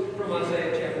quotes from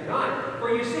Isaiah chapter 9.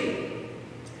 For you see,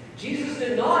 Jesus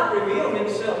did not reveal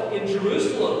himself in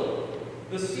Jerusalem,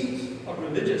 the seat of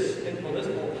religious and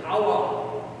political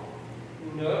power.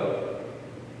 No.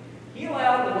 He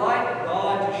allowed the light of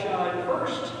God to shine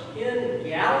first in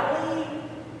Galilee.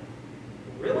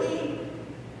 Really?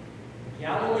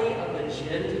 Galilee of the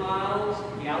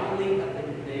Gentiles, Galilee of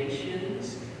the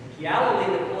nations,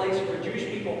 Galilee, the place where Jewish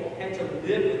people had to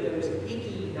live with those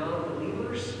icky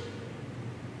non-believers.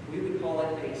 We would call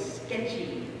it a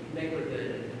sketchy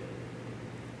neighborhood.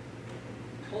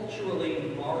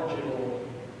 Culturally marginal,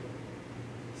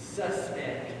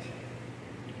 suspect.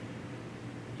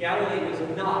 Galilee was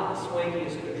not the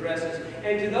swankiest of addresses.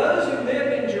 And to those who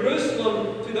lived in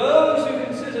Jerusalem, to those who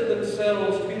considered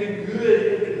themselves to be the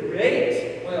good and the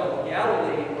great, well,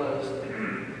 Galilee was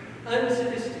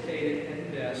unsophisticated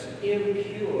at best,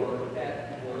 impure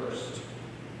at worst.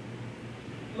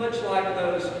 Much like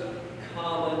those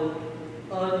common,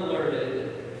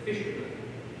 unlearned fishermen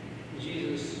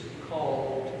Jesus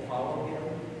called to follow him.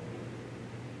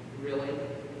 Really?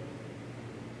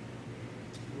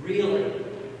 Really?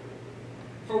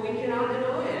 For we cannot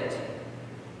deny it.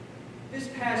 This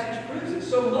passage proves it.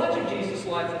 So much of Jesus'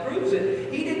 life proves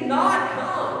it. He did not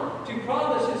come to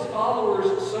promise his followers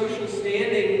social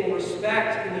standing or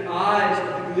respect in the eyes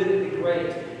of the good and the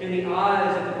great, in the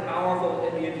eyes of the powerful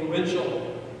and the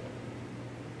influential.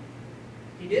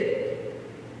 He didn't.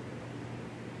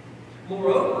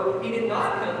 Moreover, he did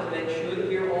not come to make sure that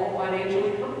we are all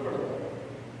financially comfortable.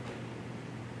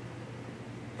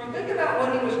 For think about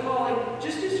what he was calling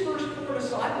just his first 4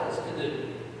 disciples to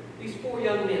do. These 4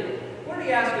 young men. What did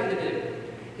he ask them to do?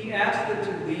 He asked them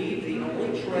to leave the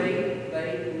only trade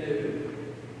they knew,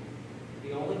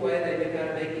 the only way they knew how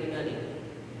to make any money.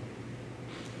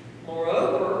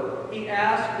 Moreover, he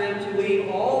asked them to leave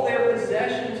all their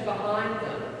possessions behind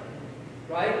them.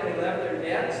 Right? They left their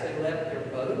nets, they left their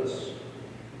boats.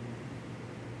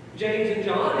 James and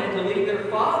John had to leave their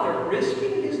father,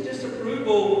 risking his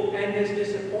disapproval and his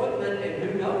disappointment, and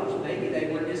who knows, maybe they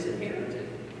were disinherited.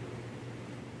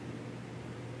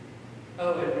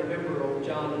 Oh, and remember old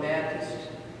John the Baptist,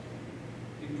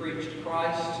 who preached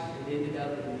Christ and ended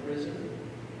up in prison?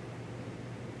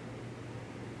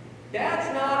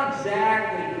 That's not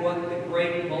exactly what the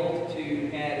great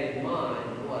multitude had in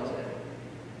mind, was it?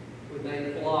 When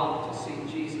they flocked to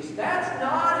see Jesus. That's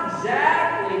not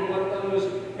exactly what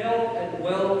those health and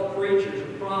wealth preachers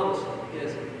are promising,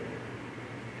 is it?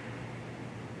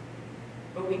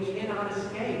 But we cannot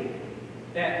escape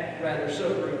that rather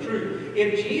sobering truth.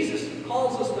 If Jesus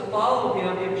calls us to follow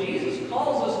him, if Jesus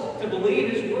calls us to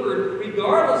believe his word,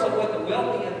 regardless of what the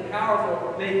wealthy and the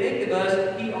powerful may think of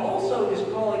us, he also is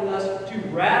calling us to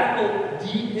radical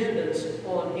dependence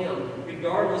on him,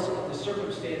 regardless of the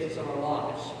circumstances of our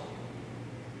lives.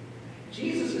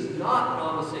 Jesus is not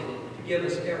promising to give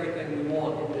us everything we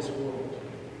want in this world,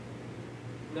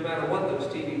 no matter what those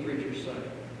TV preachers say.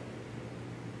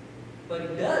 But he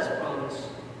does promise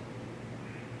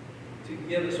to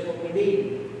give us what we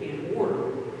need in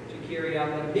order to carry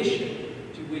out the mission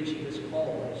to which He has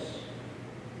called us.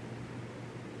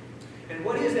 And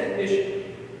what is that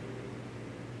mission?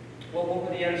 Well, what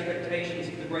were the expectations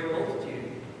of the great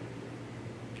multitude?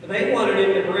 They wanted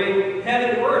Him to bring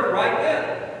heaven to earth right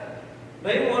then.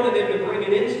 They wanted Him to bring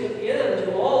an instant end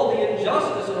to all the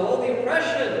injustice and all the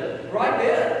oppression right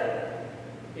then.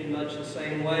 In much the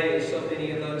same way as so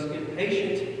many of those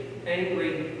impatient,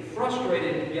 angry,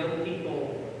 frustrated young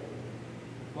people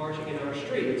marching in our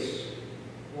streets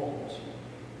want.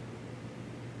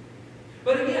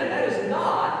 But again,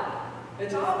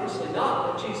 it's obviously not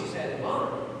what Jesus had in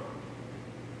mind.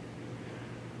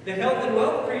 The health and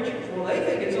wealth preachers, well, they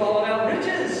think it's all about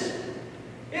riches.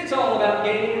 It's all about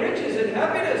gaining riches and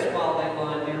happiness while they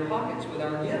line their pockets with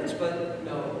our gifts. But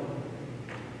no.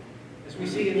 As we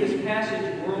see in this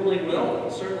passage, worldly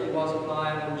wealth certainly wasn't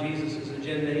high on Jesus'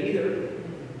 agenda either.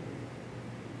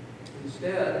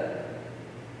 Instead,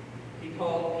 He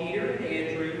called Peter,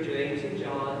 Andrew, James, and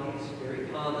John, these very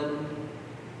common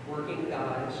working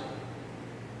guys.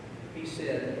 He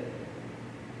said,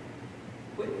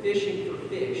 quit fishing for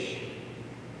fish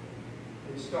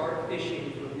and start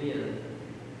fishing for men.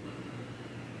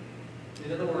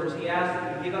 In other words, He asked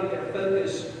them to give up their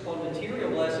focus on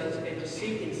material blessings and to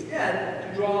seek instead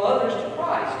to draw others to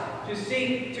Christ, to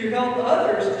seek to help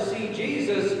others to see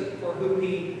Jesus for who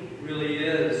He really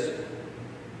is.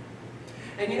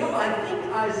 And I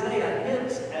think Isaiah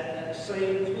hints at that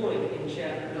same point in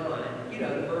chapter 9.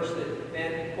 The verse that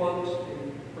Matthew quotes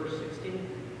in verse 16.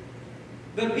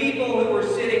 The people who were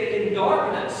sitting in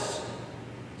darkness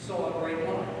saw a great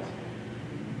light.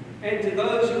 And to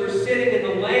those who were sitting in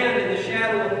the land in the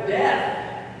shadow of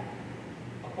death,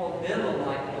 upon them a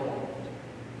light dawned.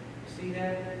 See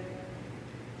that?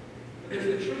 Because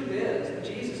the truth is that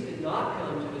Jesus did not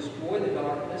come to destroy the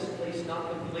darkness, at least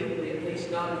not completely, at least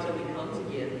not until He comes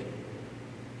again.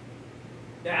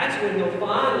 That's when He'll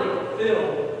finally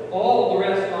fulfill all the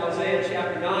rest of Isaiah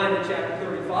chapter 9 and chapter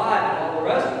 35 and all the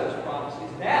rest of those prophecies.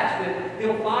 That's when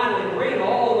He'll finally bring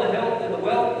all the health and the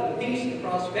wealth and the peace and the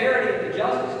prosperity and the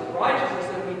justice and the righteousness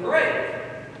that we crave.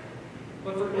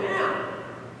 But for now,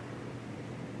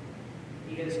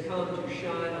 He has come to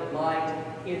shine a light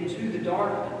into the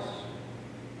darkness.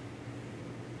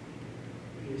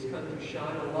 He has come to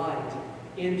shine a light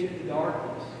into the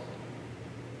darkness.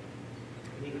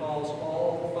 And He calls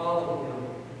all who follow Him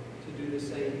to do the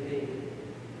same thing.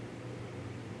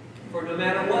 For no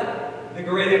matter what the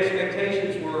great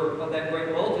expectations were of that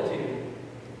great multitude,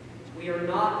 we are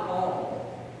not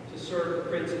called to serve the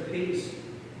Prince of Peace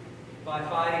by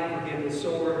fighting for Him with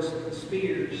swords and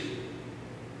spears,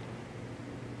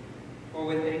 or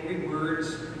with angry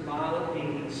words and violent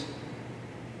deeds.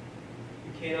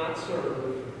 You cannot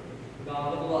serve the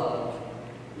God of love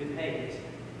with hate.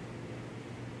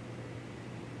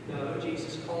 No,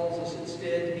 Jesus calls us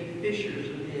instead to be fishers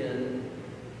of men,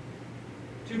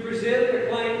 to present their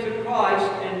claim to Christ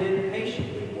and then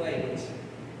patiently wait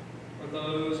for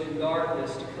those in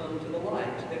darkness to come to the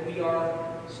light, that we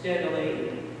are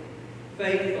steadily,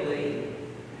 faithfully,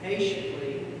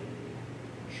 patiently,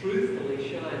 truthfully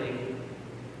shining.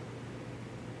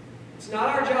 It's not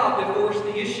our job to force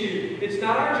the issue. It's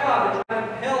not our job to try to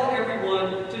compel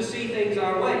everyone to see things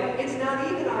our way. It's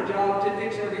not even our job to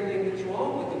fix everything that's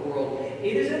wrong with the world.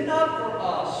 It is enough for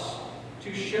us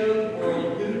to show the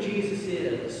world who Jesus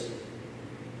is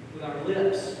with our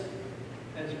lips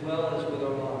as well as with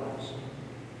our lives.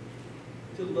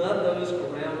 To love those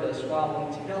around us while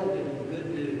we tell them the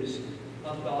good news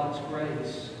of God's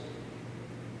grace.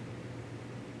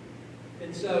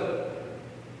 And so,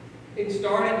 in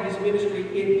starting His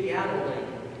ministry in Galilee,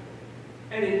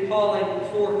 and in calling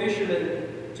 4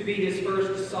 fishermen to be His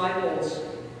first disciples,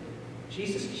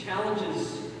 Jesus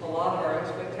challenges a lot of our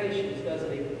expectations,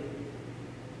 doesn't He?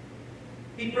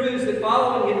 He proves that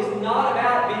following Him is not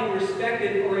about being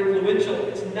respected or influential.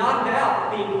 It's not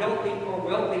about being healthy or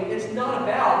wealthy. It's not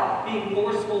about being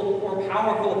forceful or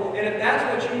powerful. And if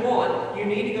that's what you want, you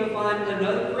need to go find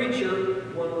another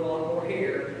preacher, one with a lot more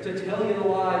hair, to tell you the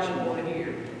lies you want to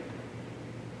hear.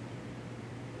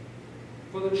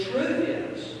 For the truth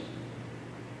is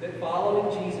that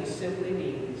following Jesus simply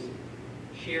means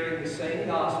sharing the same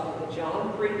gospel that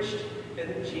John preached and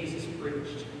that Jesus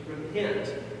preached.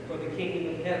 Repent, for the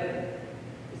kingdom of heaven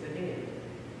is at hand.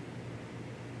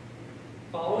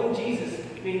 Following Jesus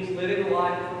means living a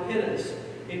life of repentance.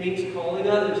 It means calling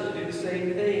others to do the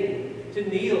same thing, to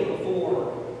kneel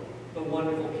before the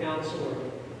wonderful Counselor,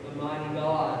 the mighty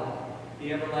God,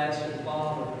 the everlasting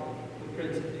Father, the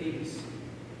Prince of Peace.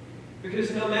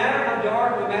 Because no matter how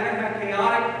dark, no matter how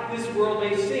chaotic this world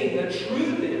may seem, the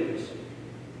truth is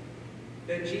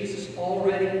that Jesus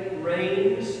already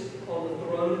reigns on the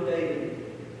throne of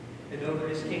David and over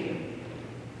his kingdom.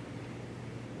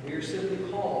 We are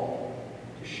simply called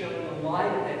to shine the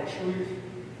light of that truth,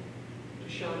 to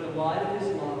shine the light of his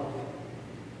love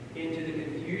into the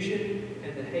confusion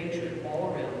and the hatred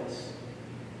all around us,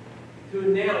 to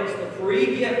announce the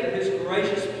free gift of his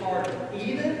gracious pardon,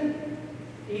 even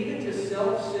to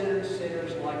self-centered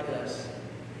sinners like us,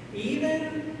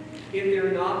 even if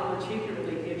they're not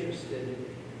particularly interested,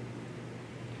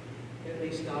 at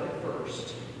least not at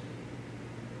first.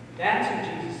 That's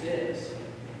who Jesus is.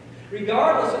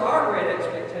 Regardless of our great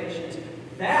expectations,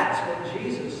 that's what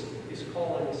Jesus is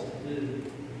calling us to do.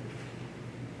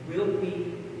 Will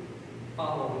we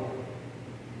follow him?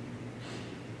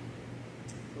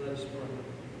 Let us pray.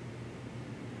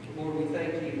 Lord, we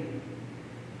thank you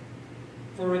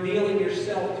for revealing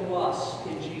yourself to us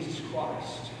in Jesus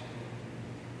Christ.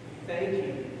 Thank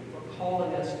you for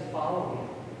calling us to follow him.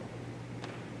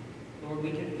 Lord,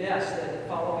 we confess that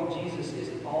following Jesus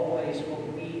isn't always what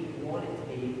we want it to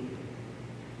be.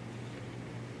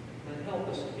 But help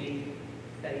us to be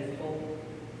faithful.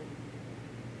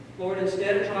 Lord,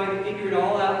 instead of trying to figure it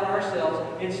all out for ourselves,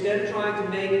 instead of trying to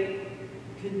make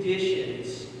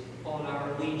conditions on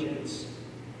our allegiance,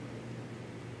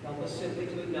 help us simply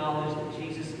to acknowledge that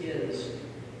Jesus is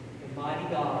the mighty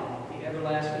God, the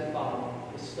everlasting Father,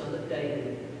 the Son of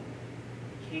David,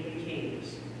 the King of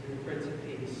Kings, and the Prince of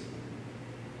Peace.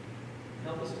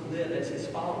 Help us to live as his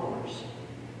followers,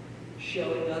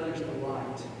 showing others the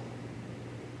light.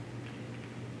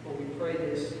 For we pray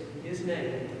this in his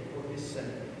name, for his sake.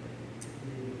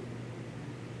 Amen.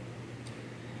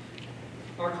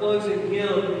 Our closing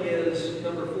hymn is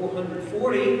number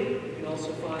 440. You can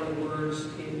also find the words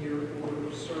in your order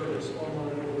of service,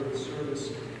 online order of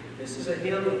service. This is a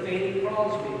hymn of Fanny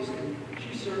Crosby's, and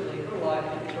she certainly, her life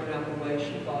didn't turn out the way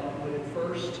she thought it would at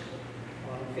first.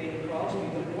 Fanny Crosby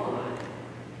went blind,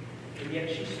 and yet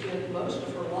she spent most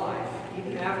of her life,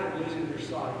 even after losing her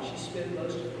sight, she spent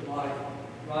most of her life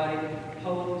writing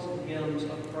poems and hymns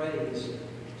of praise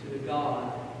to the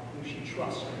God whom she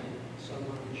trusted so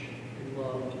much and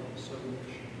loved so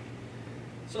much.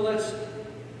 So let's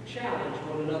challenge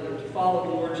one another to follow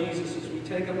the Lord Jesus as we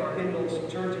take up our hymnals and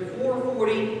turn to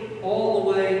 440, All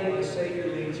the Way My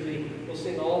Savior Leads Me. We'll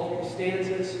sing all 3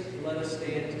 stanzas. Let us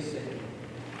stand to sing.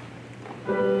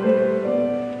 Thank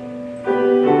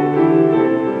you.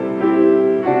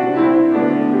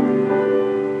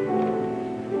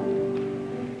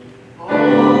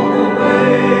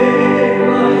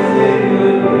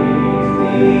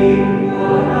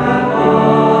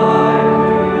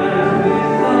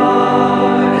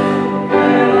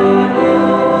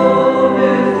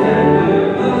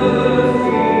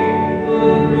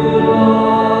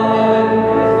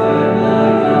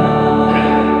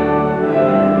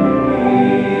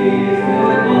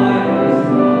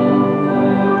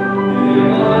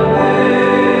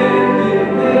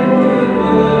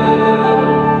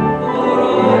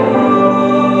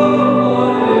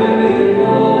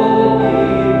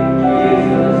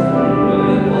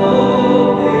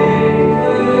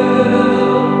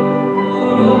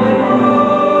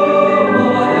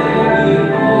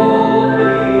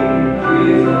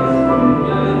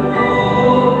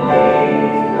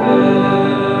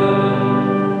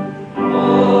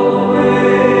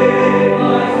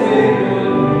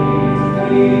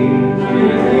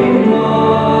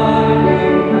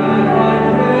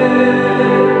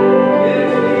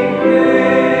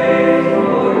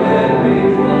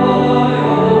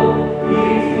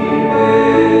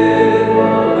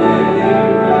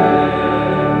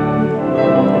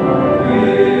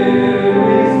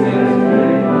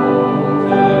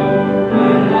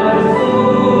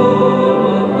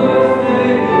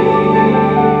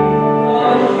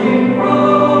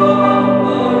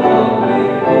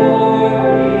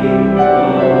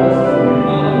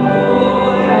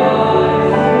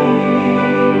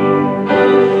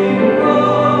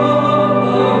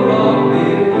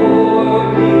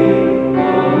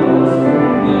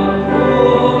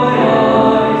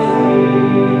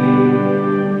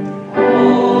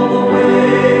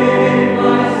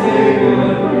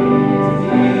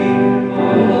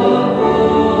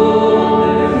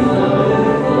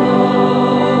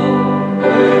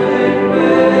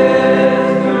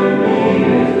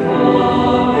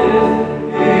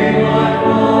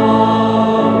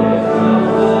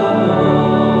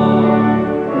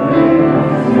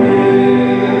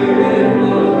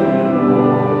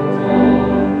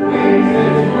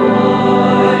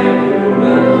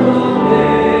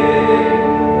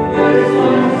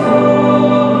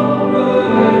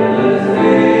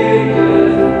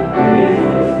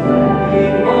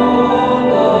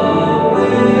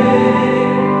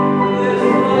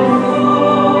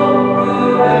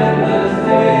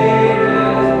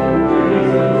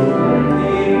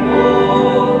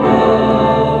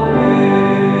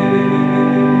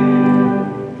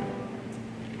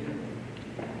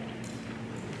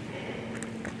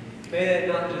 May that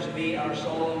not just be our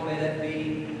song, may that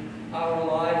be our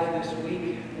life this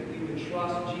week, that we would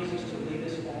trust Jesus to lead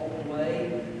us all the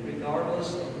way,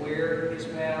 regardless of where His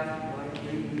path might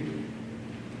lead you.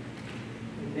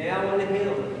 And now unto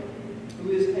Him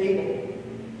who is able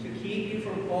to keep you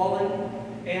from falling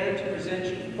and to present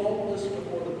you faultless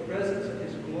before the presence of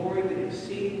His glory with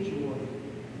exceeding joy.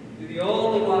 To the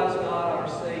only wise God, our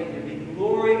Savior, be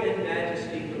glory and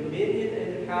majesty, dominion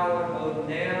and power, both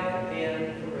now